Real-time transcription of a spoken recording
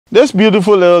This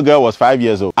beautiful little girl was 5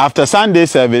 years old. After Sunday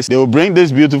service, they will bring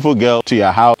this beautiful girl to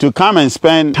your house to come and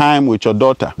spend time with your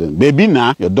daughter. The baby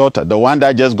now, your daughter, the one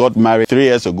that just got married 3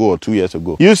 years ago or 2 years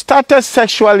ago. You started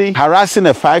sexually harassing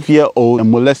a 5-year-old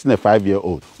and molesting a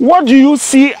 5-year-old. What do you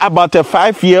see about a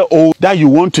 5-year-old that you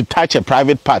want to touch a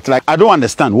private part? Like, I don't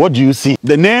understand. What do you see?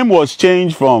 The name was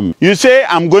changed from, you say,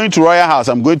 I'm going to Royal House,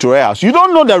 I'm going to Royal House. You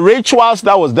don't know the rituals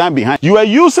that was done behind. You are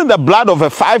using the blood of a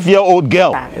 5-year-old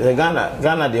girl. The Ghana,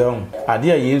 the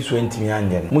idea is 20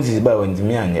 million. Moses by 20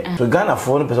 million. So Ghana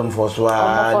for person for so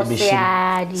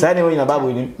Sunday when you about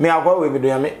with me, I'll go with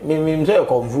me, say,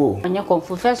 confu. And you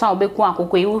confu first, I'll be quite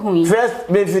who first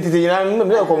made 50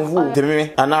 confu to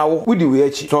me, and now would you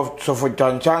eat so for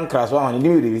Ankrah one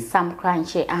new some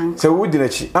crunchy and so would you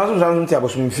eat? I'm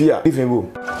some fear if you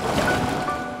go.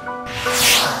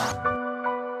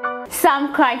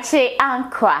 Some Korankye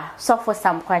Ankrah, so for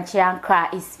some Korankye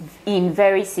Ankrah is in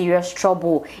very serious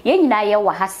trouble. Yen na ye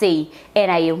wa ha say,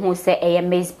 and I who say a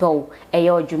Mzbel, a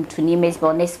yojum to ni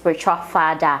Mzbel, ne spiritual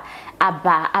father.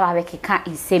 Aba ababekeka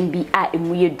insembi a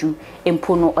emuyedu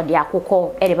empono ode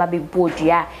akoko ede ba be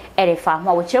bodua ede fa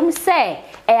ho wo kyerem se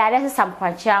ade Sam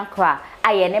Korankye Ankrah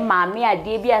aye ne maame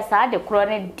ade bi asa de kro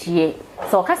ne die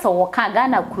so kasa wo kan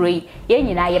Ghana kroi ye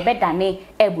nyina ye bedane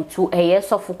ebutu eye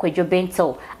sofo kwadwo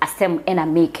bentel asem ena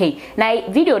make na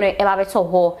video no e ba beto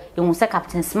ho ehun se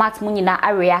Captain Smart mu nyina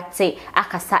a react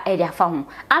akasa ede afa ho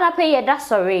anape ye da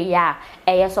sorry ya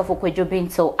eye sofo kwadwo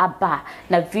bentel aba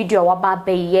na video wa ba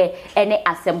be ye ene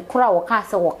asem kura woka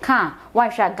se woka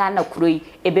wanhwa Ghana kroi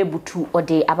ebebutu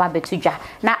ode ababetudwa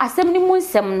na asem ni mu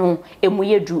nsem no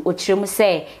emuyedu okirem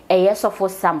se eye sofo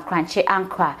Sam Korankye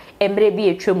Ankrah emre bi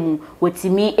etwemu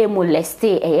wotimi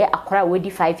emoleste eye akora wedi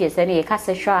 5 years ene ye ka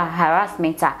sexual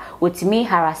harassment wotimi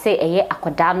harasse eye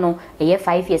akoda no eye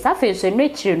 5 years afenso no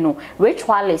ekire no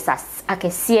ritualists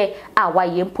akese a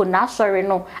waye mpo na asori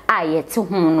no a ye te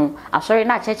hu no asori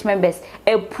na church members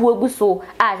epu eguso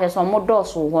a se so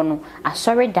modoso ho no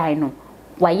asori dan no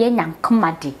waye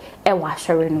nyankamade e wa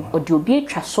asori no odi obi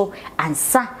etwa so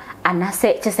ansa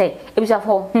anase chese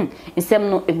ebisafo nsem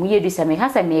no emuye du same ha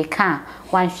se me ka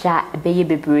wanhwa beye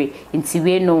bebre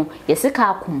ntiwe no yesika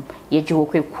akum yeje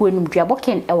kwekuo num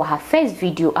duaboken e wa ha first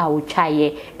video a wo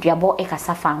twaye duabo e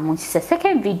kasafa ho se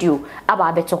second video aba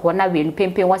abeto ho na we nu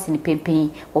pempen wase ni pempen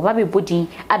wo ba be bodin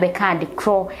abeka de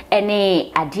kro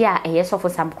ene ade a eyesofo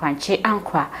Sam Korankye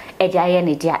Ankrah e de aye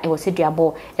ne dia e wo se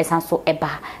duabo e sanso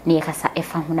eba na ye kasa e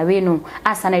fa ho na we no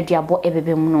asana duabo e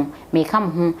bebe mu no me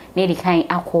kam ho na di kan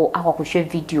akwakohwe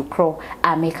video kro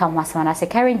a me kam wasana se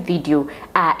current video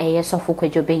a eyesofo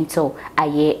kwadwo bento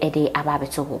aye ede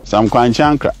ababeto ho Sam Korankye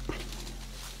Ankrah.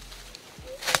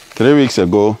 3 weeks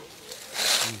ago,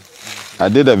 I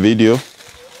did a video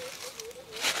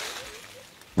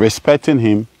respecting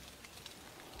him,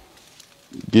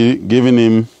 giving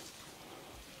him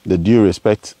the due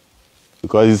respect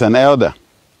because he's an elder.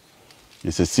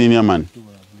 He's a senior man.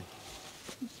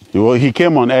 He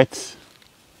came on earth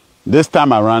this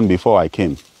time around before I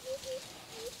came.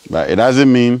 But it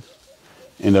doesn't mean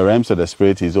in the realms of the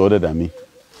spirit he's older than me.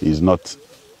 He's not.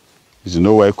 He's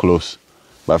nowhere close.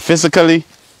 But physically,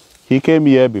 he came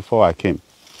here before I came.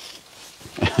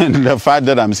 And the fact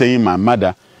that I'm saying my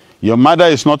mother, your mother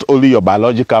is not only your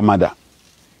biological mother.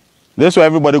 That's why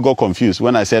everybody got confused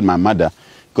when I said my mother.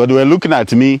 Because they were looking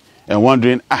at me and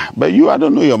wondering, but I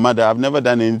don't know your mother. I've never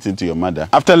done anything to your mother.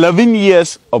 After 11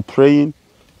 years of praying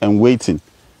and waiting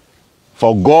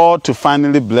for God to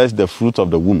finally bless the fruit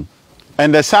of the womb.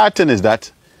 And the sad thing is that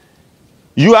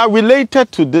you are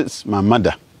related to this, my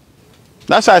mother.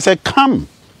 That's why I said, come,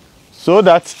 so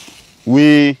that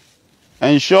we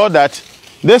ensure that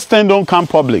this thing don't come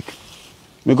public.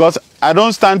 Because I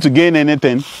don't stand to gain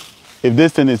anything if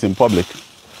this thing is in public.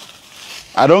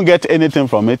 I don't get anything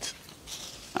from it.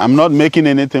 I'm not making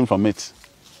anything from it.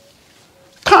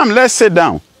 Come, let's sit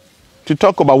down to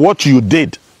talk about what you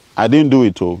did. I didn't do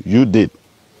it, oh, you did.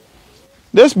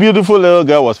 This beautiful little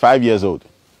girl was 5 years old.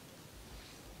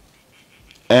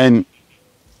 And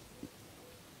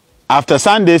after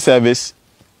Sunday service,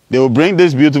 they will bring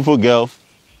this beautiful girl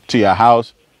to your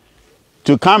house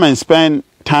to come and spend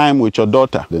time with your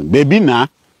daughter. The baby now,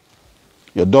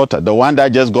 your daughter, the one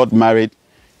that just got married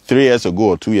 3 years ago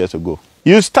or 2 years ago.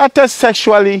 You started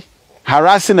sexually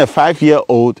harassing a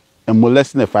 5-year-old and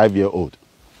molesting a 5-year-old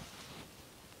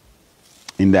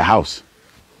in the house.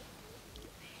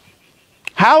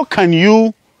 How can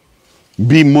you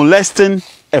be molesting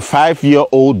a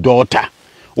 5-year-old daughter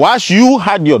whilst you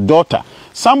had your daughter?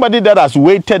 Somebody that has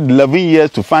waited 11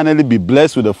 years to finally be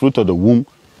blessed with the fruit of the womb,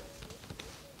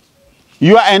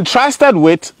 you are entrusted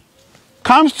with,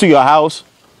 comes to your house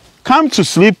come to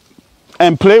sleep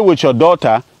and play with your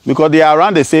daughter because they are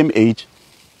around the same age,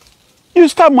 you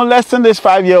start molesting this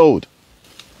 5-year-old.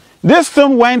 This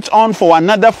thing went on for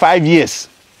another 5 years.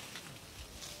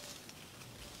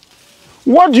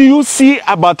 What do you see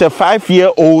about a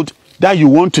 5-year-old that you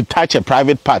want to touch a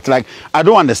private part? Like, I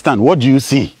don't understand. What do you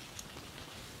see?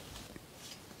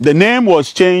 The name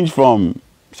was changed from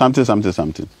something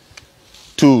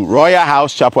to Royal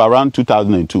House Chapel around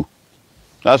 2002.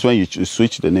 That's when you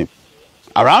switch the name.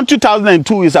 Around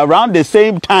 2002 is around the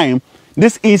same time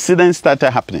this incident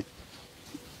started happening.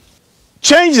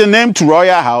 Change the name to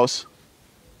Royal House.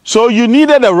 So you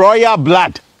needed a royal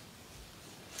blood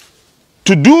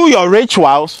to do your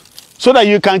rituals so that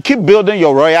you can keep building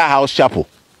your Royal House Chapel.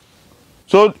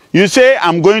 So you say,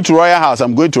 I'm going to Royal House,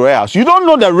 I'm going to Royal House. You don't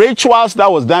know the rituals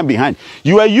that was done behind.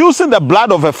 You are using the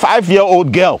blood of a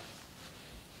 5-year-old girl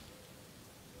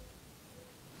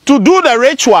to do the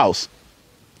rituals.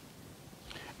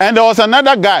 And there was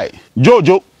another guy,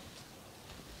 Jojo.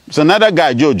 It's another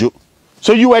guy, Jojo.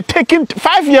 So you were taking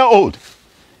 5-year-old,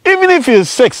 even if he's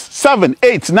 6, 7,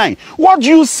 8, 9. What do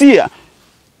you see?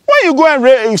 When you go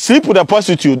and sleep with a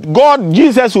prostitute, God,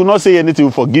 Jesus will not say anything,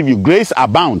 will forgive you. Grace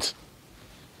abounds.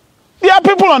 There are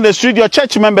people on the street, your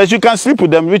church members, you can sleep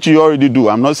with them, which you already do.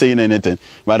 I'm not saying anything.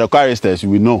 But the choristers,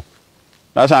 we know.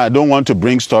 That's why I don't want to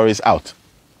bring stories out.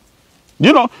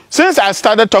 You know, since I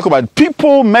started talking about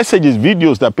people, messages,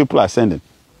 videos that people are sending.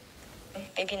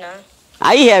 Maybe not.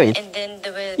 Are you hearing? And then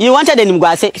there were You wanted the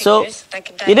Mgwase, so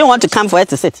like you didn't want to come for her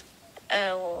to sit.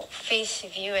 face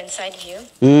view and side view.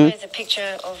 There's a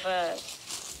picture of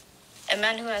a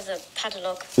man who has a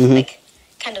padlock, like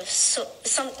kind of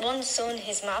one sewn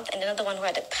his mouth and another one who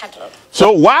had a padlock.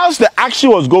 So whilst the action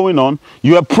was going on,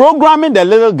 you were programming the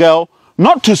little girl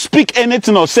not to speak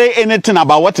anything or say anything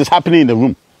about what is happening in the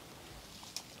room.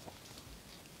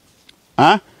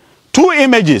 Huh? 2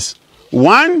 images.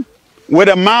 One with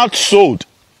a mouth sewed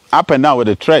up and down with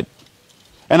a thread.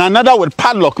 And another with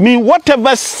padlock. Mean whatever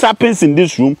happens in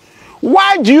this room,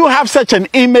 why do you have such an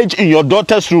image in your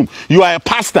daughter's room? You are a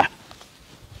pastor.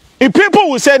 If people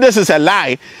will say this is a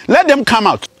lie, let them come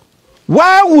out.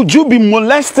 Why would you be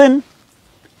molesting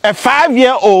a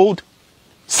 5-year-old,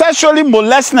 sexually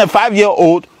molesting a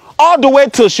 5-year-old all the way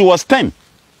till she was 10?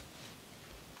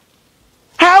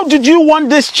 How did you want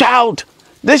this child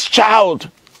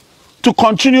to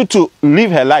continue to live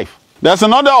her life? There's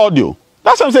another audio.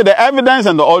 That's what I'm saying. The evidence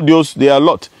and the audios, they are a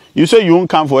lot. You say you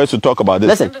won't come for us to talk about this.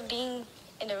 Listen. I remember being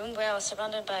in a room where I was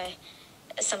surrounded by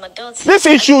some adults. This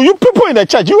issue, you people in the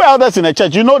church, you elders in the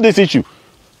church, you know this issue.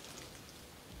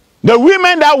 The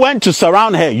women that went to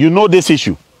surround her, you know this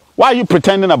issue. Why are you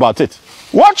pretending about it?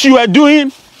 What you are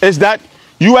doing is that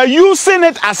you are using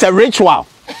it as a ritual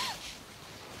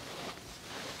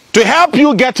to help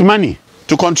you get money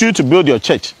to continue to build your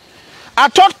church. I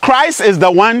thought Christ is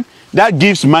the one that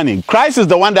gives money. Christ is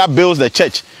the one that builds the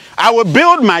church. I will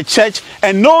build my church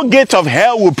and no gate of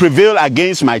hell will prevail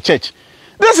against my church.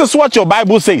 This is what your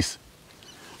Bible says.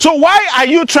 So why are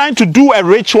you trying to do a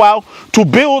ritual to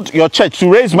build your church, to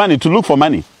raise money, to look for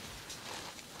money?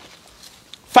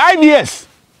 5 years,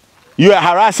 you are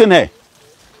harassing her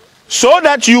so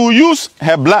that you use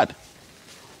her blood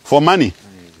for money.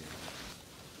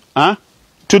 Huh?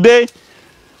 Today,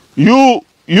 you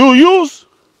use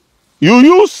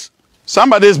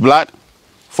somebody's blood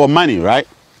for money, right?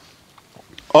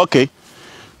 Okay.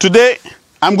 Today,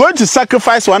 I'm going to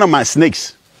sacrifice one of my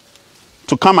snakes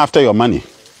to come after your money.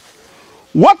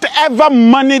 Whatever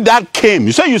money that came,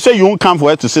 you say you won't come for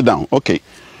her to sit down. Okay.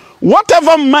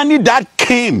 Whatever money that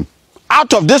came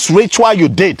out of this ritual you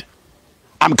did,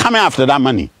 I'm coming after that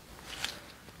money.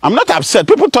 I'm not upset.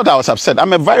 People thought I was upset.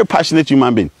 I'm a very passionate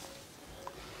human being.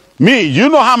 Me, you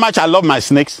know how much I love my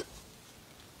snakes?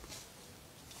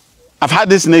 I've had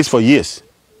these snakes for years.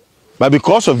 But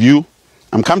because of you,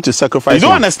 I'm come to sacrifice. You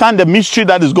don't understand the mystery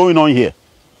that is going on here.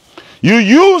 You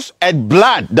use the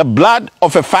blood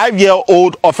of a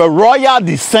 5-year-old of a royal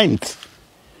descent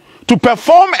to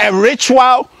perform a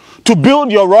ritual to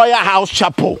build your Royal House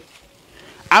Chapel.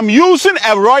 I'm using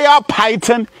a royal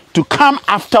python to come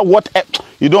after what...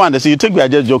 You don't understand. You think we are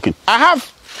just joking. I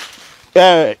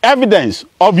have evidence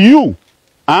of you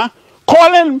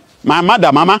calling my mother,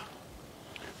 Mama,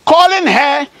 calling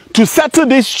her to settle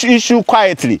this issue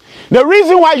quietly. The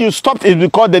reason why you stopped is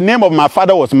because the name of my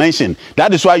father was mentioned.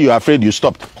 That is why you are afraid you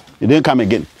stopped. You didn't come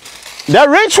again. The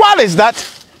ritual is that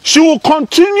she will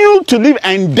continue to live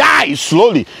and die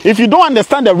slowly. If you don't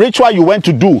understand the ritual you went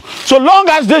to do, so long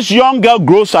as this young girl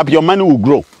grows up, your money will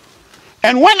grow.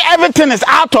 And when everything is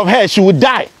out of her, she will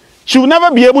die. She will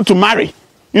never be able to marry.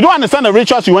 You don't understand the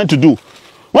rituals you went to do.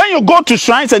 When you go to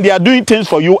shrines and they are doing things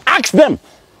for you, ask them,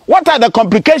 what are the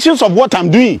complications of what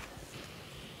I'm doing?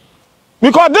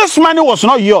 Because this money was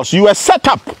not yours. You were set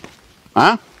up.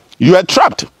 Huh? You were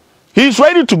trapped. He's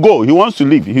ready to go. He wants to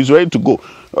leave. He's ready to go.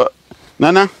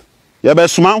 Nana, you better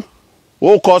smile.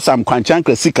 We'll call some Korankye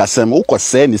sikasem. We'll call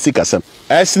say ni sikasem.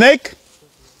 A snake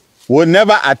will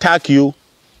never attack you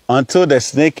until the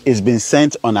snake is been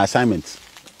sent on assignment.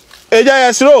 Eja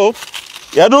yesro,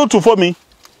 you do to for me.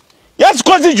 Yes,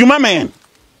 cause it Juma man.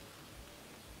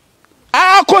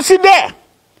 Ah, cause it there.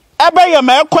 Ebe ye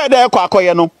me kwa there kwa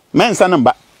akoye no. Men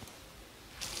sanamba.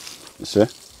 Se.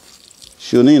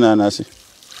 Shuni na nasi.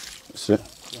 Se.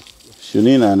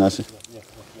 Shuni na nasi.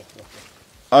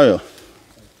 Ayo.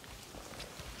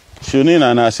 Shuni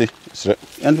na nasi. Se.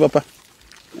 And papa.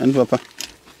 And papa.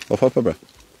 Papa bra.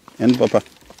 And papa.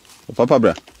 Papa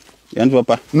bra. And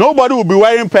papa. Nobody will be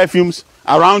wearing perfumes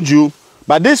around you,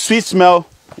 but this sweet smell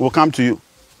will come to you.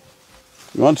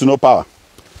 You want to know power?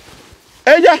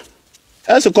 Eja.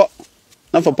 That's a call.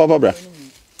 Not for papa bra.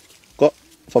 Go.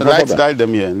 For papa bra. Light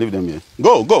them here and leave them here.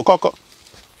 Go. Go.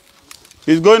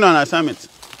 He's going on assignment.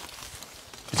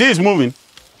 See, he's moving.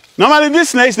 Normally, these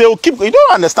snakes, they will keep, you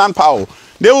don't understand power.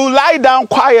 They will lie down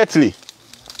quietly.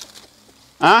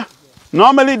 Huh?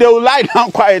 Normally, they will lie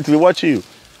down quietly watching you.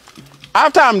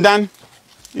 After I'm done,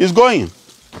 he's going.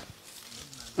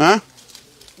 Huh?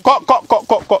 Go.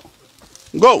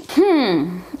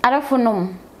 I don't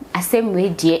know. I same way,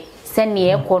 dear. Send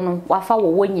me a corner, wafa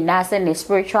wo nyina send a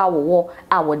spiritual wo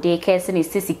our day care send is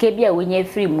sisi kebia when ye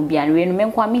free mu bia no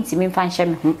men kwa minti me fan hye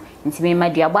me ho nti me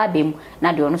maduaba abem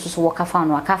na de ono so wo kafa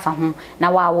no akafa ho na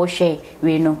wa wo hwe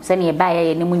we no send ye ba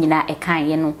ye ne mu nyina e kan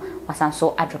ye no wasan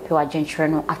so adrope wa gentry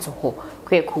no ato ho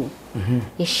kweku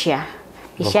ye hia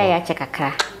ya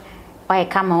chekakra wa ye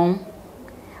kama ho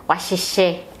wa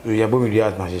hyehye ya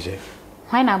bomidua ma hyehye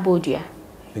why na bodua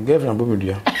the girlfriend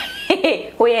bomidua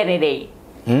wo ye ne dey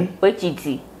What you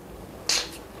see?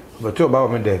 But you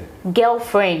about me there.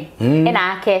 Girlfriend. And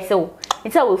I care so.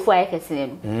 It's a way for I can see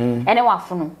him. And then what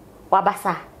for no?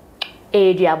 Wabasa.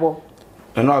 Diabo.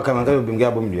 And now I come and tell you,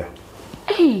 Bingabum, dear.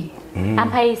 Hey,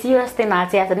 I'm paying serious thing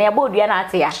at here, and about you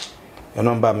not here. You're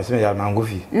not by Miss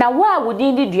Mangofi. Now, why would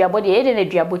you need your body aid in a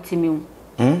diabo to me?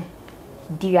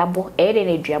 Diabo aid in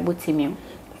a diabo to me.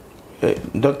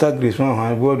 Dr. Grace, one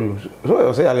I would. So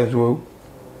I say, I let you.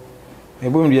 A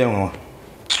boom, dear.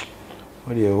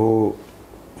 What do you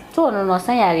so no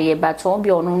say but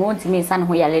obi ono no ntimi san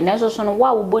ho yale na so no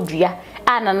wa wo bodua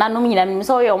ana nanom nyina nim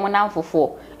so yo mo nan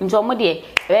fofo nti omo de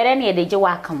were na ye de je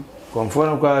wa kam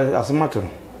konfo kwa asmato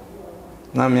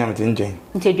na me am tinjen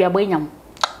nti dua boyam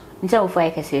nti wo fa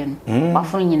yekese no wa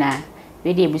funu nyina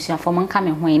we de ebusu afo mo nka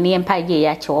me ho ni empa ge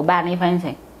ya che oba na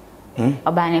fanse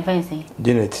oba na fanse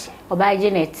Janet oba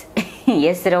Janet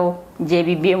yesero je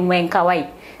bibie mwenka wai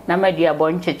na madua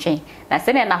bonchechen na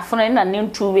sene na fono na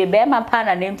nentu we be ma pa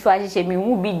na nentu ahyehe mi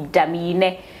hu bi dami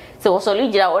ne so so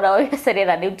ligira ora we sene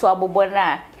na nentu abobo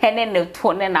na hene ne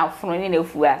to ne na fono ne na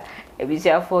fu a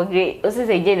ebisia for gre o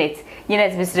se Janet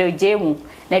bisre jemu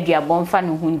na dua bonfa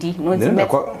no hundi no nti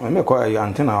me ko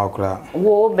antenna okra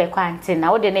wo be kwa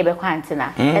antenna wo de ne be kwa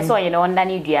antenna eso onye no nda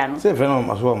ne dua no se fe no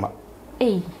maso ma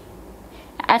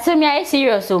asemi ai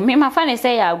serious so me ma fa ne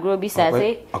say ya grow bi sa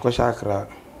say akosha akra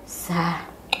sa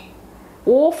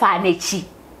wo fa nechi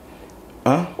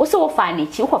wo so wo fa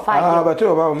nechi wo fa but you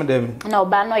about me dem na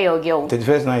oba no your girl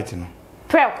 31st night no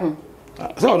preku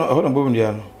so no hold on bom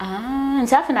dia no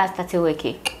nsafi na start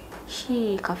weke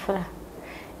shi kafra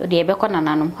o de ebe ko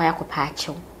nananom ho yakopa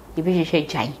achew e bi hwehwe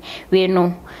gyan we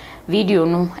no video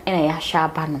no ena ya sha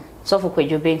ba no so for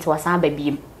kwadwobe nti wasan ba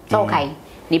biem so kai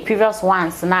the previous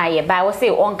ones na ye ba we say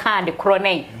on kan the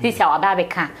cronen this our baby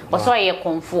kan o so ye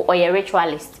konfu or ye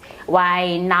ritualist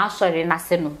why na sorry na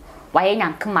se no why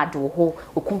nyankama do ho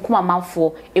okunkuma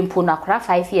manfo empo na akra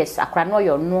 5 years akra no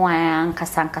yo no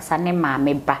ankasa ne ma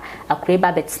me ba akra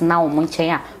ba betina wo nchen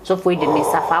a so for the ne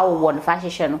safa wo won fa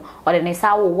hwehwe no or the ne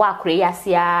sa wo wa akra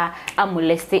yasia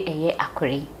amuleste eye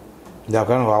akra da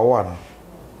kan wa wa no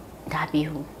da bi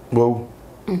hu wo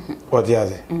what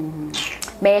is it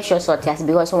make sure so just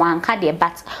because one can the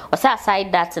but or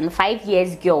aside that in 5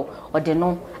 years girl or the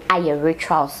no aye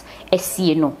rituals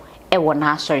see no e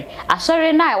wona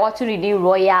sorry na I want to read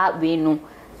royal we no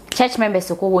church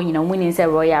members ko wo nyina muni say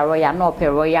royal no pe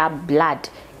royal blood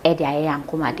e de aye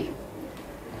ankomade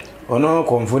ono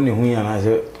konfo ni hu ya na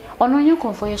se ono nyu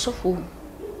konfo ye sofu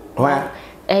wa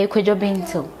kwejo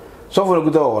bento so for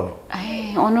good one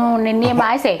ono ne ne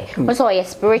ma say we so your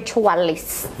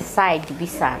spiritualist side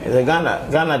bisa the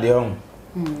Ghana de on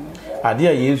ade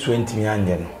a Yesu ntimi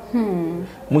anye no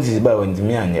Moses ba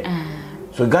ntimi anye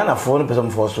so Ghana for no person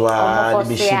for so a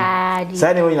division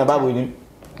say when na Bible ni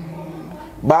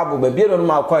Bible be bia no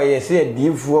ma kwa ye say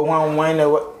diifuo wan na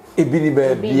ebi ni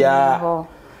ba bia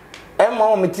Emma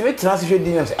o metime tena se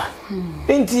hwedi na say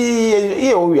enti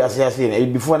ye o wi ase na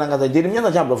before na ngata jeri nya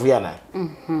na cha brofo ya na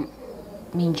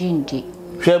minjindi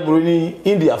hwe broni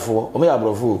India fo o me ya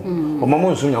brofo o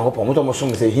mamo nso Nyankopon mo to mo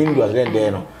som say Hindu as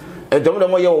den no edom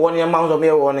dem ye wo ne ma so me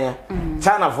ye wo ne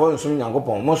China fo nso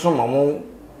Nyankopon mo som mo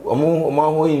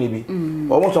ho yin bi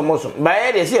o mo som ba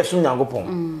ye de se som Nyankopon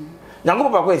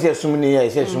Nyankopon ba ko se som ni ye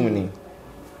se som ni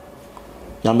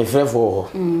na me frɛ fo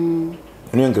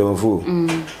ni nkremfo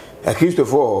a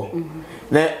Christopher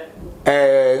na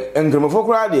nkremfo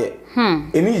kura de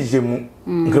eni jemu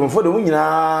nkremfo de wo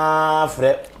nyina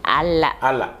frɛ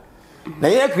Allah na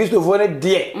ye Christopher ne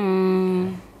de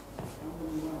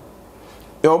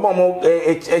e o mo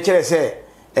kire se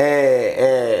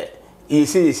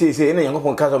isi na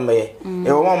Nyankopon ka so me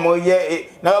e o mo ye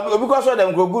na obi ko so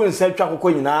dem krogu nsa twa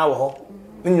kokko nyina wo ho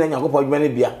nyina Nyankopon adwuma ne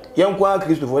bia ye nkwa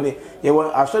Christopher ne ye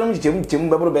wo asore mu chemu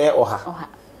bebro be oha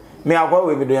me akwa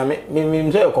we bido ya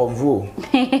me say konfu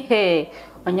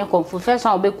onye konfu first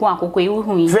one obeku akoko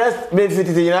iwu yi first me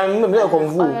fititi na me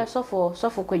konfu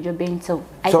sofo kwejo bento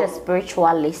I a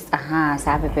spiritualist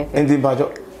sa pepe ndi bajo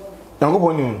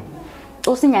Nyankopon ni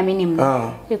o si nyame ni mu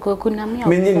e koku na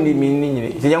me ni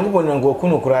Nyankopon ni ngoku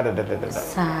no kura da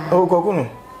o koku no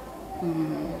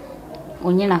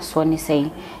onye na so ni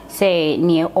say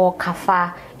ni o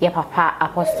kafa ye papa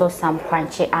Apostle Sam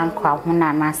Korankye Ankrah ho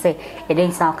na na say e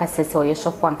den sa ka se o ye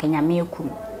sofo anka nyame ekum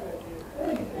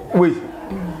we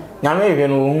nyame e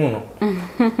no hu no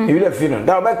e bi da fi no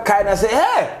da o be kai na say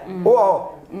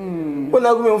wo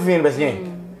na gu me hu fi no be say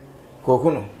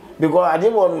koku no because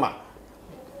ade bo no ma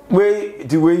we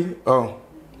the way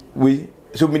we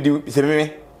so me di se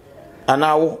me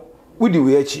anawo we di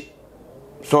we achi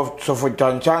so for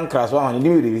Ankrah so han ni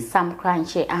we Sam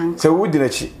Korankye Ankrah se we di na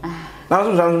chi na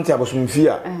so so ntia bosom fi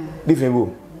a different bo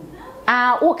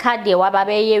wo ka de wa ba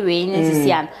be ye we ni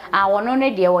sisi an wono ne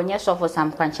de wonye sofo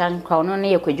Sam Korankye Ankrah wono ne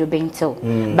ye kwadwo bentil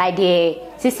by the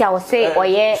sisi a wo say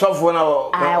oye sofo na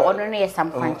wono ne ye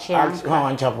Sam Korankye Ankrah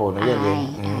wan chapel no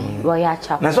ye wo ya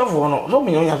chapel na sofo no so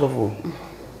me nya sofo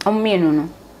o me no no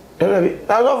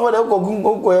na sofo de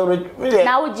ko ye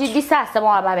na wo ji di sa asem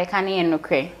wa ba be ka ne ye no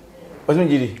kre o so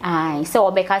jiri se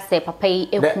wo be ka say papa yi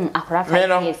ekun akora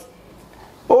 5 years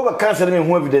o ba cancer me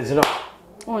hu evidence no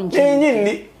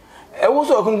ni e wo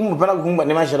so okun papa na kun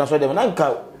ne ma shera so dem na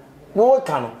nka wo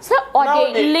ka no so o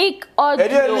de leak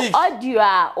audio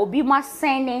a obi ma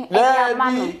sene e ya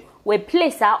ma no we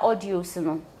place our audio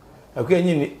no akwa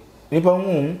ni nipa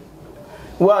hu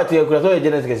wa te akura so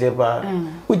genetic se pa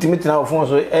ultimate na ofon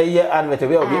so eye advert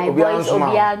obi ansoma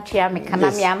obi antua me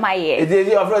kana me amaye e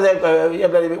dey of course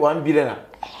 1 billion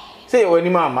say woni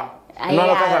mama no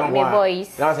no kasa me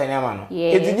boys na say nyama no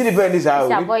e ti gidi pe ni sa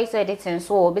o boys editing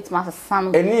so bit ma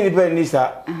san eni ni pe ni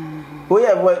sa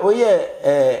oye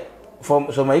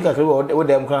from so mai ka kre wo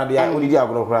dem kana dia wo di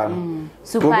agro kra no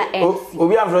super MC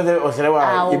obi am from o sere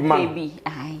wa ibman baby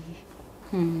ai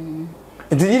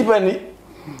e ti gidi pe ni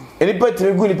eni pa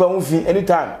tire gu ni pa mu fi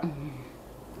anytime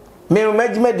me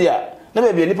media na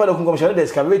be nipa da kunkom share the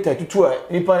excavator tutu a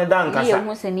nipa ne dan kasa ye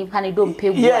hu se nipa ne dompe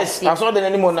gu yes aso de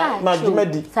nani mo na ma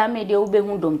jumedi sa media wo be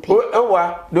hu dompe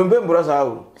ewa dompe mbura sa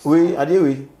o we ade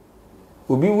we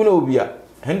obi wu na obi a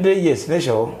 100 years na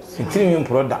show intimi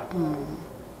product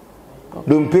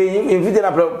dompe invite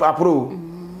na apro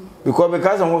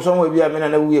because some we bi a me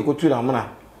na wu ye kotu na mona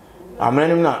amana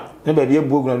nim na ne ba bi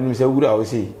ebuogu na nim se wura o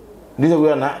sei this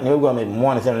wura na ne egu am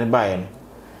mo na se ne ba ye no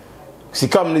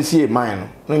sikam ne sie man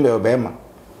no me obema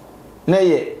na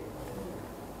ye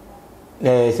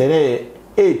se ne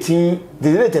 18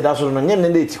 date da so no nyem ne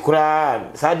date kura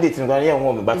sa date no ye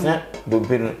ho me but na do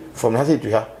pin from na say to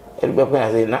her e be ko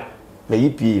na say na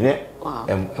yipi ne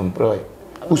employ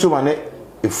usoma ne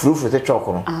e furu furu te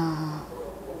choko no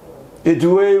e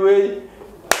we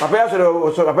papa ya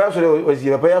so papa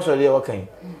ya so le wakan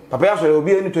papa ya so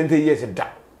obi any 20 years da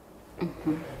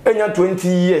enya 20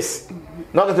 years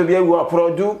na ka to be awu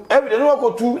aprodu every no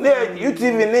ko tu na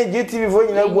UTV na GTV fo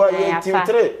nyina gu aye team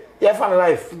 3 ya fan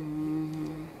life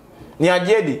ni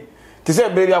agedi ti se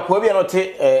beri akwa bi no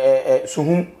te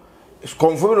suhum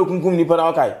confirm no kunkum ni para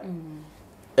wakai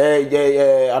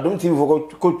adom TV fo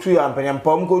ko tu ya ampanya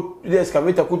pam ko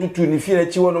excavator ko tu ni fi na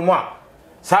chi wono mu a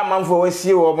sa manfo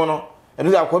wasie wo mo no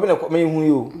enu akwa bi na me hu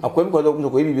yo akwa bi ko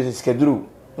bi bi schedule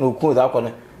no ku da akwa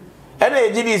na ena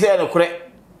ejidi se no kure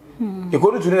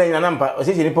ikodu tuni na nyina mpa o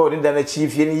se ni pa odi da na chi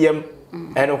fie ni yam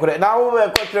eno kure na wo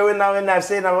be ko trewe na we na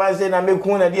se na va se na me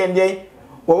ku na die ndie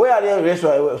wo we are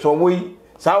reso so wo yi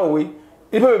Sa we.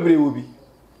 Ipe bebre wo bi.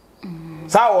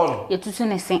 Sa wo no. Ye tutu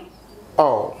ne sen.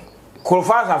 Oh.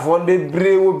 Kolfa asafo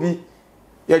bebre wo bi.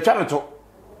 Ye twa ne to.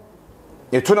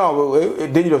 Ye to na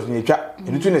dangerous ni twa.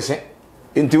 Ye tutu ne sen.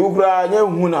 Enti wo kura nya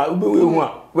hu na ube we hu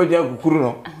a. We dia kukuru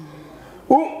no.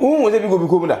 Wo se bi go bi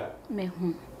ko mu da. Me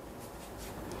hu.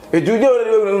 Ejuje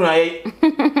ore na ye.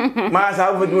 Ma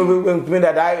sa wo me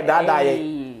da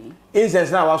ye.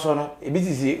 Incense na waso no e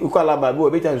bitisi ukwala ba bi o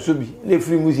beta nso bi na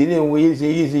free musi na enwo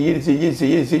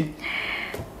yesi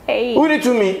hey who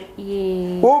to me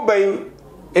who by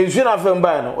ensu na fam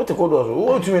ba no wote kodo so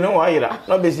wo to me no wa yira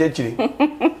na be si akire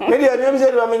me dia me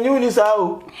say ba me nyu ni sa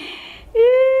o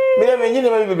me dia me nyi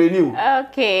na me be ni o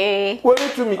okay wo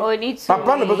to me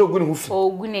papa no be so gun hu fi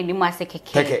ogun ni mu ase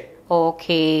keke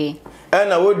okay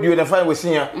na wo duo na fa we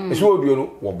sinya so wo duo no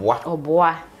wo boa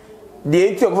oboa the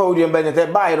enti of how you been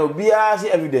that buy no bia see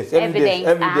evidence and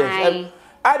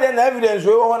evidence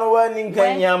we won one in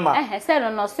Kenya ma say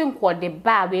no sinko de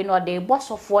ba we no de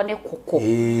bosofo ne kokko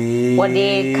o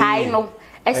de kai no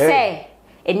say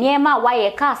eniema wa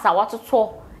ye kasa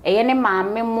watoto eye ne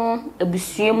maame mu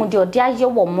abusue mu de ode aye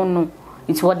wo mu no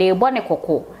nti wo de bo ne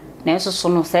kokko na enso so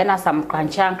no say na sam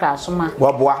Korankye Ankrah soma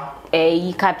waboa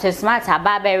yi Captain Smart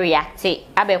aba react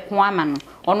abeko ama no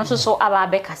ono so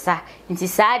aba kasa nti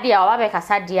saade a aba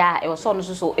kasa dia e so ono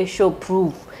so e show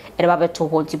proof e ba beto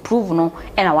ho nti proof no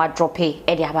e na wa drop e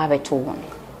de aba beto ho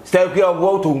stay here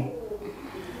of to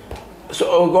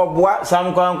so go boa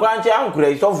sam Korankye Ankrah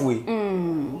isofwe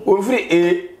o free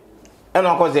e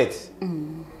na ko z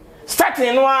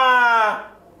starting no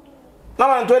na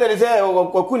man to de say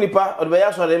okunipa o de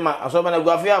ya so de ma aso ba na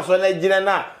guafia so na gina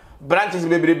na branches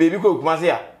bebre baby ko kumase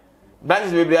ya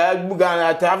branches bebre buga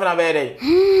na tafa na bere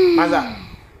maza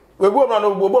we go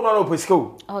no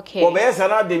pesco okay o be yesa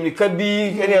na de mika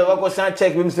bi ene wa ko san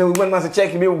check bi mse we ma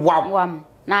check bi wam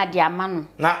na dia manu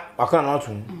na akana na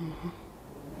otu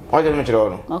o de me chiro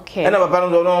no okay ene papa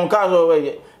no no nka so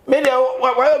we me de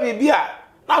wa bi a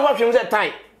na wa hwem se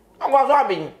tai akwa so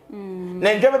abin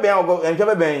na ntwe be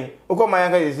ben o ko ma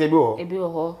yanka yesi bi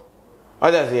ho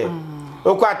o da se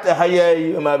o kwata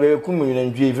haye ma be kumu na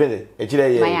ndwe fede e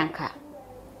kire ye mayanka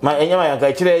ma enya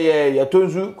mayanka kire ye ya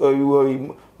tonsu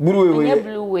buruwe ye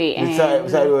bluewe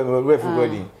sa we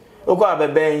everybody o kwa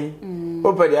beben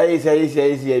o pede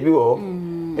ayi bi wo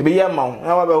e be ya ma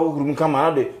na wa be hurum kama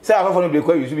na de say afafo no be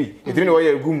kwa yusu bi etimi ne wo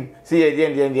ya gum say ye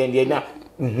de na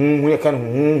hu ye kan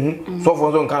so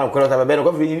fo so kan ko ta beben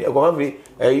ko fi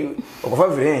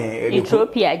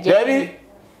Ethiopia je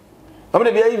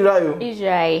amene bia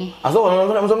Israel aso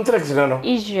wono so mtrex no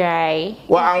Israel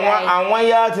wa anwa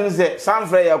ya tin se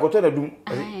sanfre ya koto na dum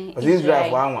Israel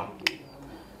fo anwa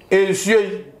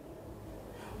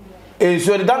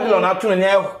ensuo de Babylon atu na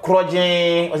nya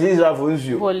krojen Israel fo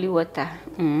ensuo holy water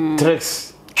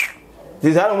trex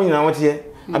this are mun na wote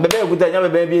abebe ekuta nya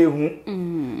bebe bia ehu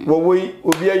wo woi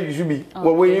obi ayusu bi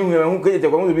wo woi hu kete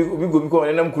kwa obi gobi ko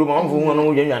na nam kuruma amfo hu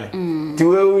no nyanwane ti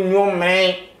we nyu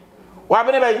me wa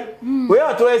bene bai we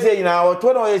ato ese nyina o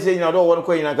to na ese nyina do won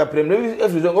ko nyina ka prem na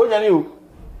efizo o nyane o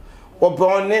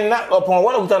opon ni na opon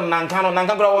wona kuta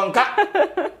nanka kra wonka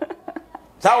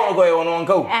sa won ko e won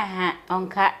wonka o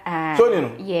onka so ni no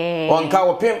yeah wonka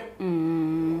wo pem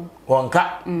wonka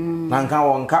nanka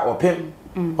wonka wo pem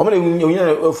o me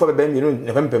nyina fo bebe mi no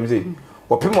na pem sei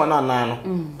wo pem wona na no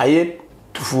aye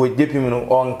tufu de pem no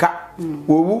wonka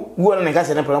wo na nka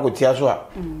se na pem ko tia so a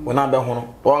wona be ho no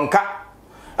wonka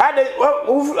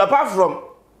apart from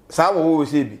sa wo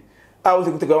say bi a wo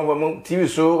se kuta kan TV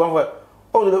so kan fa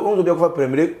o do ko fa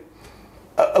premier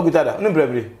agutada no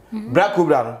premier black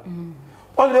cobra no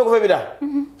o do ko fa bi da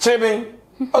cheben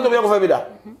o do ko fa bi da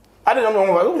ade no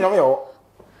mo fa o nyam yo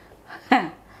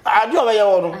a do ba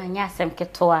yo no anya sem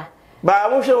ketoa ba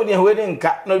mo hwe o de ho de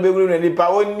nka no be guru na ni pa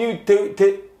o ni te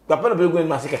papa no be guru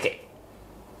ma se keke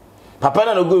papa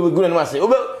na no guru na ma se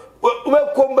ube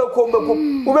kombe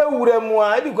ube wure mu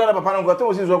a ebi kwa na papa no ko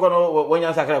to si so ko no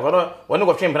wonya sakra ko no woni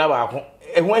ko twempena ba ako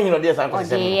ehu ahin no de san ko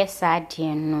se no yes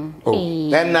adie no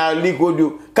then na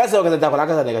likodio kasa o kasa ta kola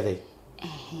kasa de kasa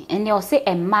ene o se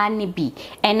ema ni bi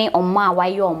ene omo a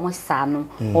waye omo sa no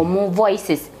omo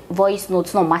voice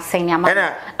notes no masenya ma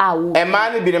awu ema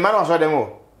ni bi ne ma no so de mo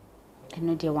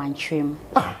eno de wan twem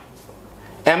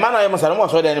ema no ye mo sa no mo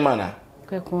so de ni ma na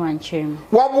kweko wan twem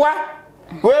wo boa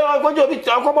we go jo bi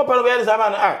akobo palo be sama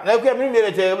na na ku mi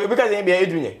be te bi ka se bi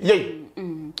edunye ye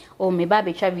o me ba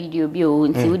be twa video bi o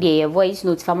nti wo de ye voice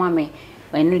note fama me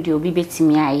enu de obi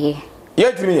betimi aye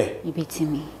ye timi ye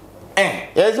betimi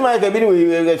ye zuma ka bi ni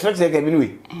we track se ka bi ni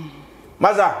we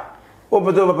maza o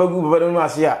poto papa gu papa no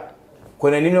asia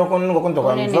Kona ni no kon to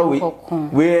kwa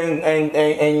we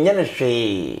en yen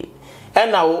hwe e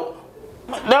na wo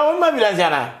ma evidence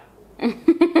ana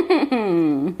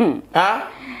ha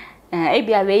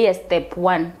ebia we step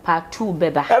 1 part 2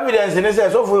 beba evidence ni say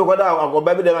so fu ko da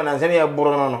agoba bi dem na nse ya buru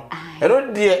no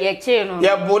ero die ye che no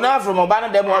ya bona from oba na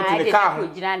dem out to the car ho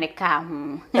gina ne car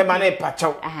ho e ma na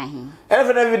pachaw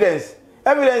evidence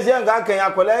ya nga kan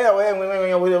akola ya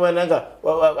we na nga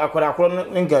akora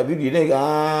nga video ne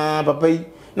papa yi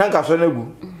na nka so na gu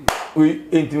we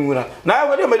entimuna na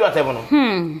we dey me do atemo no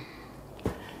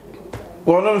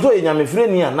wono so nyame frɛ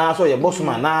ni na so ye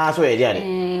bossman na so ye diade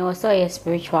wo so ye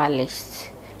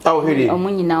spiritualist hiri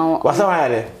omunyina wasa wa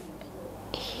yale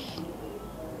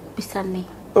bisane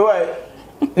oi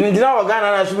ndina wa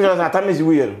gana na spiritualist na tamisi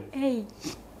wuyero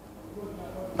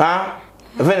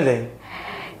venende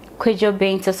Kwejo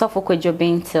Bento, sofo Kwejo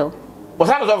Bento.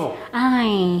 Wasa no sofo?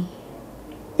 Ai.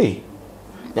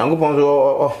 Yango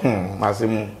ponzo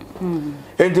masimu.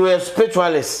 Enti we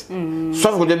spiritualist.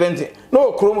 Sofo Kwejo Bento.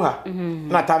 No krom ha.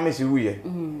 Na tamisi wuye.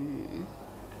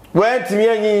 When timi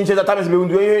anyi nche tamisi be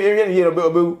ndu ye ye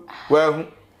obewu. We hu.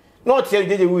 No tie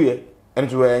jeje wuye.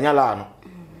 Enti we nya la no.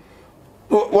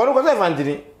 Wonu ko se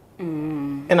fantini.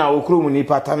 Ena wo krom ni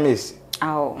patamisi.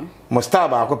 Aw.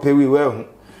 Mustaba akope we hu.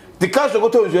 The cash go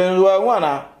to you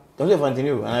one don't say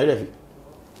continue and I left.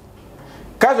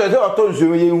 Cash go to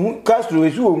you cash to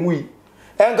you omui.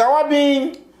 En ka wa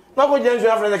bin na ko jensu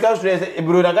afre the cash e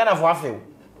bro da Ghana for afel.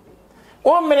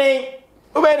 O mene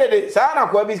o be de sa na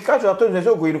ko bi cash to you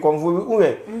so ko yin konfu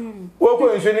uwe. Wo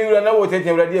ko nsu ni wura na wo tete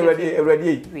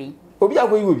awrade. Obi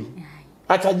akoyi obi.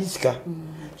 A charge sika.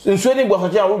 Nsu ni gbo so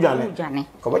je awudwane.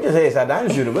 Ko ba je say sa dan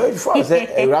nsu no be for say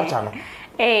e rapture no.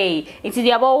 It's the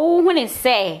about who ne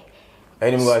say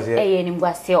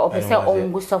Enimgwase opese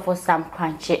onguso for some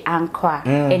crunchy Ankrah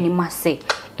enimase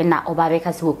na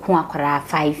obabeka se woku akora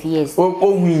 5 years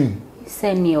ohun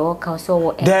seni o ka so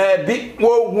wo da bi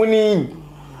wo huni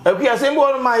akuya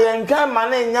sembo ma yenka ma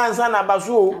na nyansa na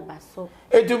baso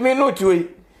etumi no tuwe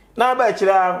na ba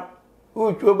kira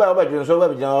utu ba junso ba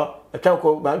bigina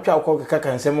atwa ko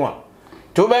kaka nsemu a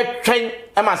to be twen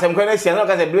e ma sem kwa na sia na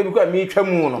ka se bre bi kwa mi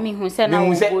twamu no mi hu se na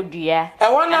wo bodua e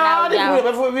wona de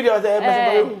be fo video se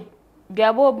be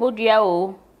dua bo bodua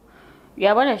o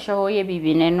dua bo na show ye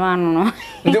bibi ne no anu no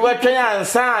ndi wa twen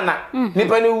ansa na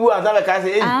nipa ni wu ansa be ka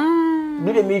se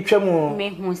bi de mi twamu mi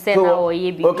hu se na wo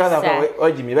ye bibi o ka sa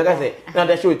o jimi be ka se na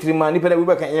da show trima nipa na wu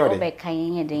be kan ye o de be kan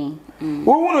ye den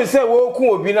wo wunu se wo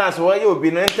ku obi na so wo ye obi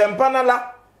no ntempa na la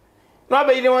no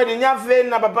be yin wodi nyafe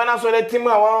na papa na so le timu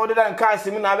a wo de dan car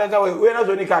sim na be ga we na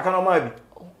so ni ka na ma bi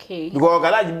okay because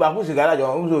garage ba ku si garage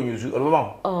o so nyusu o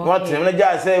ba no trim na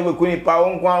ja se we ku ni pa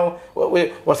won kwa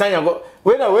wo sanya go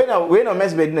we na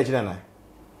Mzbel na china na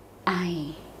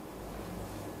ai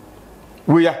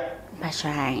we ya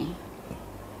bashai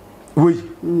we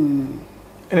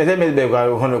ene se Mzbel kwa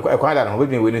hono kwa da no we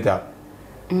bi we ni ta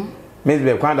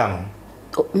Mzbel kwa da no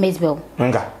Mzbel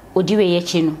nga odiwe ye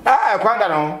chi no kwa da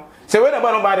no se we na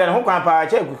ba no ba da no kwa pa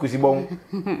che kukusi bon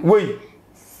we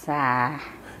sa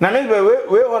na Mzbel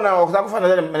we ona o ta ku fa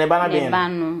na ne ba na ben ba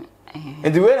no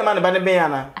enti we na ma ne ba ne ben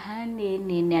ana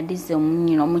ne adise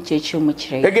nyino mu chechi mu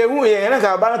kire ege hu ye na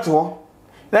ka ba na to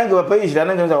na ga papa yi shira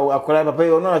na ga akola papa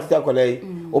yi ona tita akola yi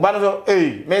o ba no so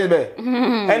Mzbel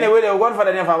ene we the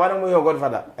godfather ne fa ba no mu your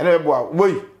godfather ene we boa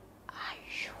boy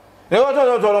ayo ne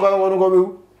o to no ka wonu ko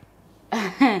bewu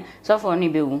so for ni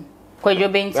bewu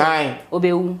Kwejo Bento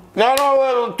obewu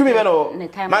no to me be no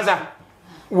maza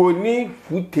woni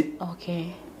fute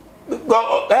okay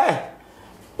go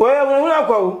we na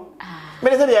kwa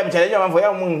me se ya mchele nyama fo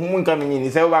ya mun ka menyi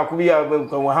ni se ba ku bi ya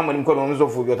ko hamani ko no so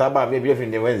fu bi ta ba bi bi fin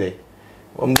de wenze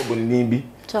o mbo ni bi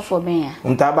so for ben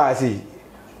ya ta ba si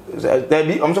da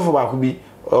bi o so fo ba ku bi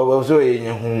o so ye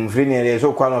hu free ni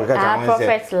so kwa no ka ta wenze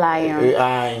Prophet Lion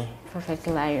ai Prophet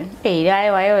Lion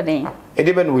dai wa yo den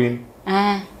de ben win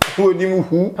wo ni mu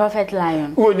hu Prophet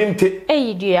Lion wo ni mte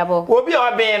dua bo obi a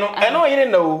wa ben no e no yire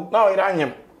na o na o yire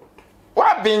anyem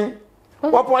wa ben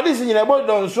wa police nyina bo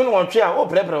don so no twe a o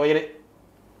prepare o yire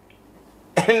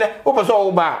o pa so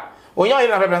o ba o nya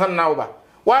yire na prepare na o ba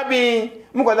wa bi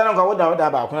mu ko da na ko wo da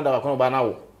ba ko na ba na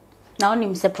wo na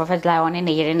oni se Prophet Lion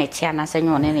ne yire ne tia na se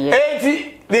nyo ne yire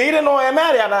ti de yire no e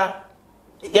mari ana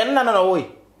ye na wo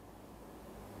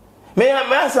me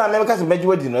asa me ka se beji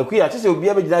wadi no akuya che se obi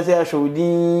abegina se ahwe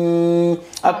odin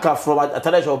aka from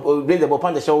atara shop blaze the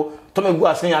panda show to me gu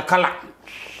asen akala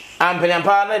ampele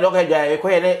pa na do ka dwa e ko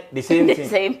ye ne the same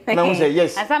thing na who say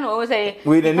yes asa no wo say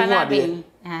we ne ni mu ade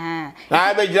na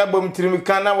abegina bom tirim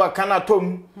kana wa kana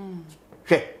tom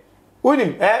hwe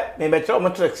wonim me be tro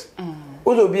matrix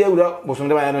ozo bi ewura bosom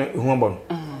de ba no ehu abon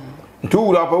nti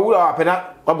wura apena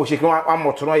abo shekino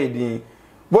amoto no yedi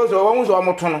bozo wo nso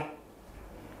amoto no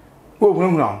wo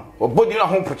hunu obodi na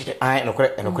ho pochite ai no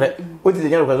kore o ti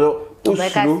nyero kwazo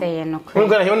usuru wo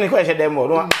ngana he ko ehye dem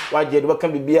no waje do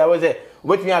kan bibia wo se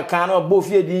obetumi aka na bo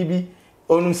fie di bi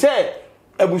onum se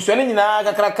abusuane nyina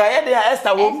kakraka ye de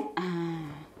Esther wo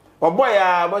obo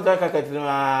ya bo ta kakati no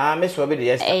meso be de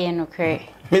Esther no kore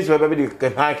meso be de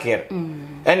kan hacker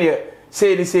ene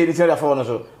say da for no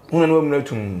so hunu no mu na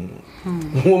tum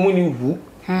wo mu ni hu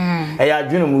ya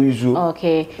adwene mu yuzu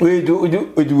okay we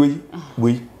do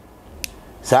we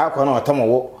saa kwa na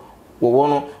otamo wo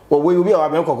no wo we obi a wa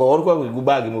me kokko orukwa gu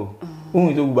bag mu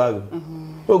hu to gu bag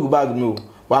o gu bag mu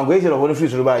wa ngo ejiro ho no free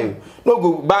so ba yo no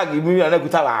gu bag mu na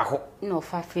kuta ba ako no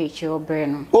fa free che obre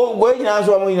no o go nyina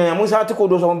so mo nyina mo sa te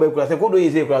kodo so mo ba kura se kodo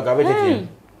yese kura ka betete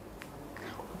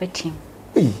betim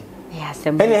ya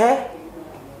sem ene he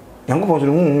yango po so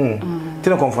hu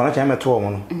tena konfana cha me to mo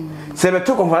no se be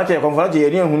to konfana cha ye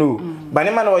ni hu no ba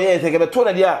ne ma na o ye se ke be to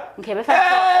na dia nke be fa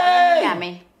to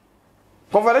nyame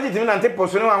konfana ti na nte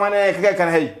poso no wa na keke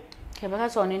kan hey ke be ka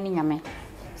so ni nyame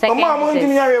o ma mo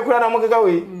ntimi nya we kura na mo keka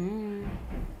we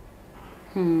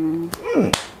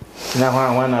na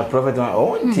wa na prophet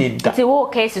o ti da ti wo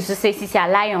case so say sisi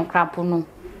lion crap no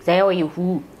say o ye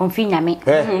hu on fi nyame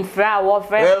fra wo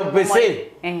fra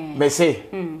be say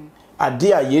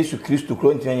ade a Yesu Kristo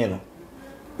kro ntimi nya no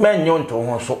men nyon to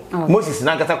ho so Moses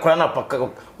na nkata kura na paka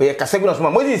we kasegu na so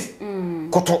Moses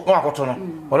koto no akoto no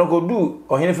wona go du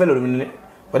ohene felo mi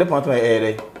wode ponto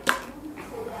ere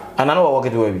anana wo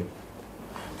wakati wabi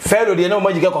felo de na o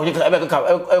magiga ko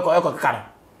ka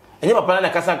enye papa na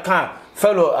kasa kan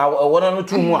felo wona no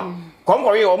tumu a kom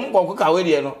ko ye o mo ko ka we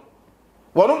de no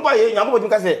wono pa ye nyango botim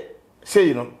ka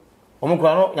sei no o mo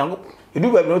kura no nyango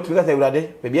edu ba bi no tu ka se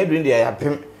urade be bia dun de ya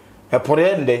pem e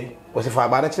pore nde wo se fa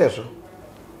ba na kire so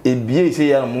ebie se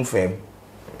ya mo fem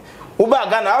wo ba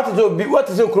ga na what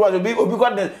is kuro obi ko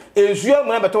de ensuo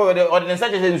mo na beto we de ordinance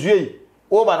che ensuo yi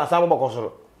wo ba na sa bo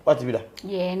kosoro what be that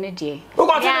yeah ne die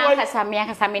ya kasa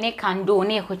me ne kando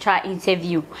ne ko tra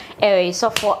interview so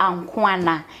for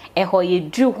Ankrah ho ye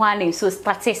dru ho na so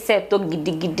start set to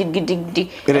gidi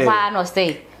ba no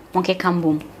say mon ke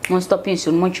kambum mon stopping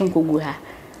so mon chunko gu ha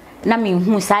na me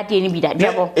hu saade ni bida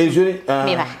dwebo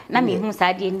me ba na me hu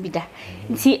saade ni bida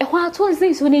nti ho ato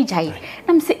nse so ne jai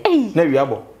na me say na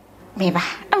wiabo me ba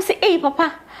na me say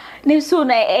papa ne so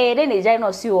na de ne jai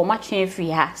no si o ma twen free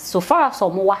ha so far as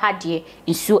mo wa ha de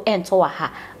nsu ento wa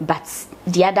ha but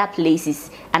the other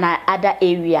places and other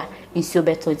area nsu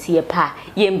beto tie pa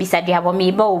ye mbisa de abo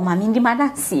me ba o ma ndi ma na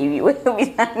siri we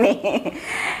bisa ne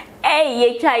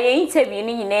ye try ye interview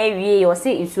ni na ewie o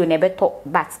say nsu ne beto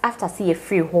but after see ye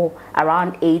free ho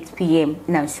around 8 p.m.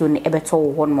 na nsu ne beto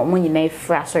ho no mo nyina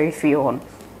free free ho.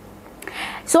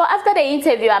 So after the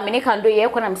interview amene kan do ye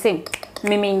ko na me say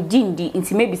mimi ndindi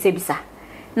nti mebise bisa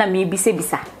na me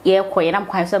bisa ye koye na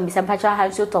mkwan so bisa mpacha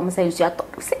ha so tom say nsu ato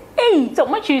say so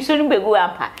much nsu no begu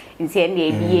ampa nti e na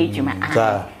ebi ye adwuma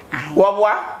wo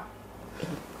boa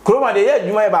kroma de ye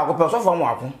adwuma e ba ko pe so fo mo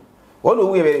ako wo no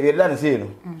wu ye da na say no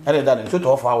e da na so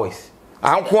to 4 hours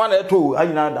anko na to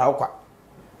anyina da akwa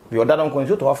bi oda na nko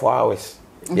nsu to 4 hours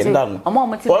ye da no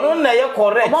ono na ye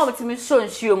correct omo mtimi so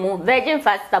nsuo mu virgin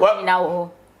fast tap na wo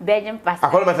virgin pasta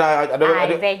akolo meta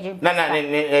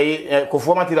na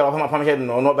kofuo matira wa pama she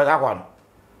no be akwa no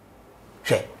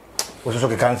she wo so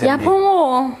ke cancel ya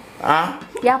pon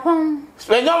ya pon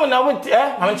so nyawo na wo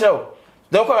am cheo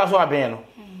de ko ga so aben no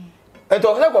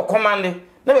eto ko command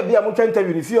na be bia mo twa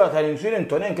interview ni fio atare nsu ne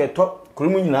nto ne nke to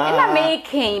kurumu nyina na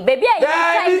making baby I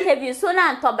try interview so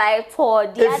na nto by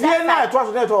to the other na to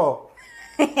so na to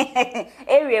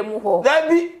area mu ho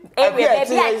dabi area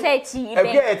baby a church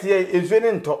ibe nsu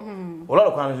ne nto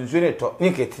ololo kwa nsu ne to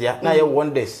ni ketia na ye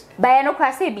wonders ba no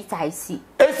kwa say bi tai si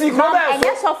esi ko ba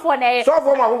enye sofo na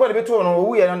sofo ma ko de beto no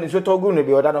wu ye no nsu to gu no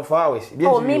bi oda no 4 hours bi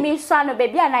oh mimi so no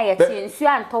baby na ye ti nsu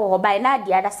anto ho ba na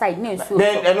the other side na nsu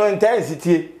then eno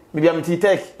intensity mi bia mti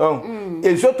tek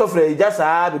nsu to fra ija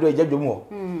saa bi do ija dwom ho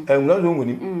enwo no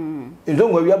ngoni nsu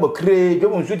ngwa wi abokre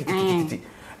dwom nsu titititi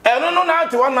eno no na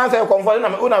ati one na say comfort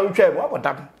na una wi twa mo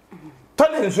abodam to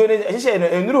ne nsu ne hihye no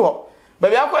enuru ho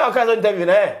baby akoya ka so interview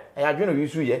na ya dweno wi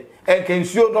su ye enke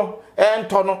nsuo no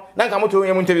ento no na nka moto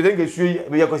ye mo interview enke nsuo ye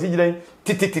be yakosi gidan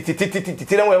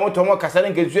titi na we moto mo kasa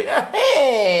enke nsuo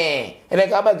ene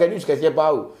ka ba ganu skase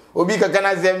ba o obi ka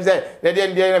kana zemze na de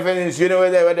na fe nsuo ne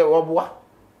we de wo boa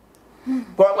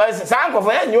ko sa anko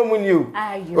fa ya nyomu ni o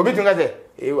obi tun ka se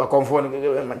wa konfo no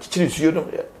chichiri nsuo no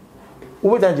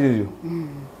wo ta jiri nsuo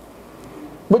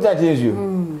bo ta jiri nsuo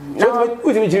so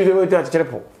wo ti jiri nsuo wo ta chichiri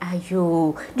po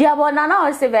Ayo, do you want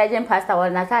na say virgin pastor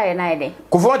was na tire na ide.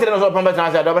 Kufo tell no so pamba na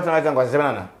say do better na kwase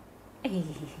na.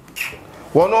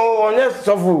 Wono onye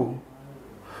sofu.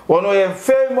 Wono ye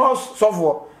famous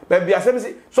sofu. Baby asem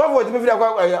si sofu ti me fi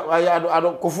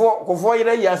akwa kufo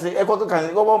yire yase e ko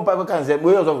kan ko bompa kan se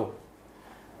boyo sofu.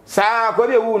 Sa ko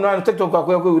be wu no TikTok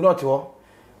akwa ko wu no te ho.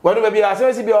 Wono baby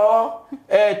asem si bi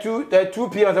 2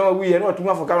 p.m. sama wu ye no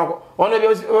tuma fo kan ko. Wono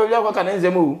be ko kan nze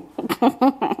mu.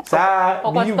 Sa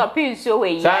biu. Stop you so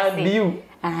we yase. Sa biu.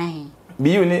 Ai.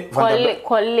 Biu ni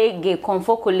college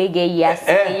konfo college yase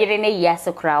yire ne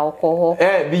yase kra ko ho.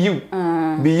 Biu.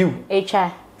 Biu.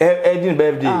 Echa. Edin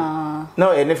birthday. No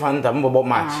any fanta mbo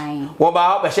match. Wo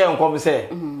ba be share nkom say.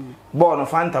 Ball no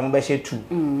fanta mbo be share 2.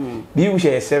 Biu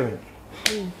share 7.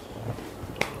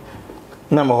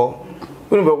 Na mo.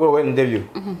 When we go interview.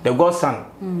 The godson.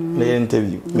 The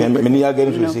interview. Me ni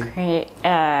again to say.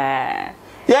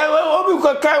 Yeah, we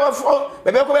ko kai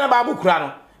we be ko na ba bu kura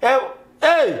no.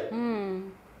 Hey.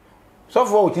 So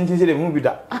for tintin say the movie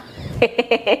da.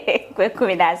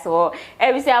 Kwe da so.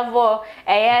 E bi say avo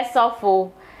so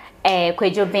for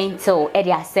kwejo bento e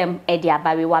di asem e di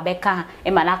abawe wa beka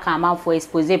e manaka amanfo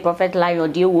expose prophet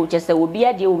lion de wo chese obi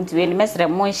a de wo mtiwe ni mesre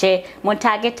monhye mon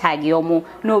target omo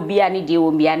na obi a ni de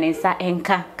wo bia ne nsa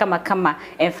enka kama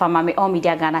enfama me all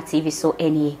media Ghana TV so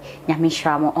eni nyame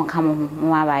hwamo onka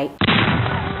mo abai.